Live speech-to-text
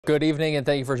Good evening and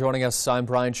thank you for joining us. I'm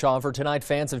Brian Shaw. For tonight,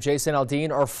 fans of Jason Aldean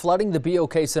are flooding the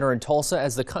BOK Center in Tulsa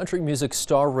as the country music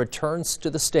star returns to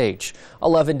the stage.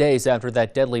 11 days after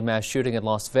that deadly mass shooting in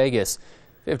Las Vegas,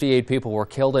 58 people were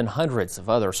killed and hundreds of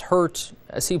others hurt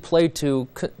as he played to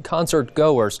concert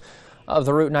goers of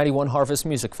the Route 91 Harvest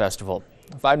Music Festival.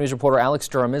 5 News reporter Alex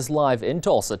Durham is live in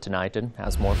Tulsa tonight and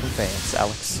has more from fans.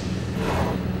 Alex.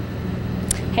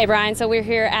 Hey Brian, so we're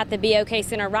here at the BOK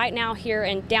Center right now here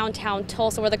in downtown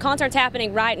Tulsa where the concert's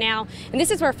happening right now. And this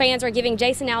is where fans are giving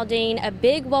Jason Aldean a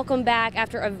big welcome back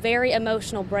after a very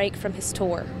emotional break from his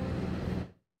tour.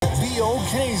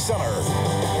 BOK Center.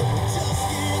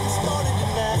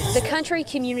 The country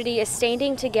community is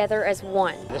standing together as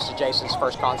one. This is Jason's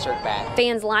first concert back.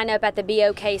 Fans line up at the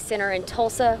BOK Center in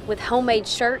Tulsa with homemade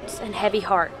shirts and heavy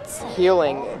hearts.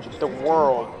 Healing the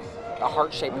world, a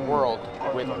heart-shaped world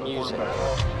with music.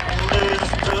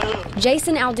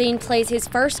 Jason Aldean plays his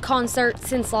first concert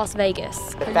since Las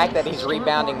Vegas. The fact that he's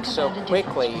rebounding so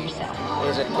quickly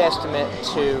is a testament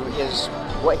to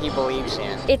what he believes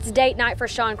in. It's date night for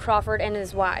Sean Crawford and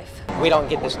his wife. We don't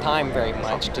get this time very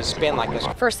much to spend like this.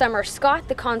 For Summer Scott,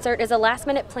 the concert is a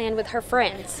last-minute plan with her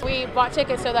friends. We bought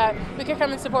tickets so that we could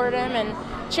come and support him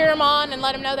and cheer him on and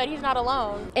let him know that he's not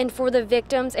alone. And for the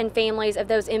victims and families of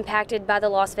those impacted by the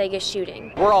Las Vegas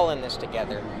shooting. We're all in this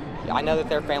together. I know that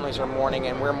their families are mourning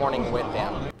and we're mourning with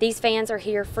them. These fans are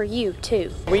here for you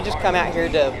too. We just come out here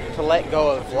to let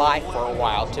go of life for a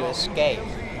while, to escape.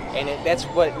 And that's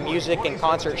what music and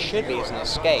concerts should be, is an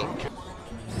escape.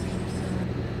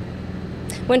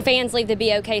 When fans leave the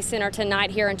BOK Center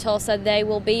tonight here in Tulsa, they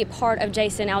will be part of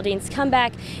Jason Aldean's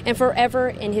comeback and forever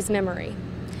in his memory.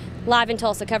 Live in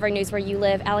Tulsa, covering news where you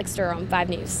live, Alex Durham, 5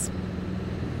 News.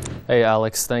 Hey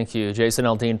Alex, thank you. Jason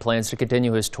Aldean plans to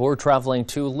continue his tour traveling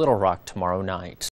to Little Rock tomorrow night.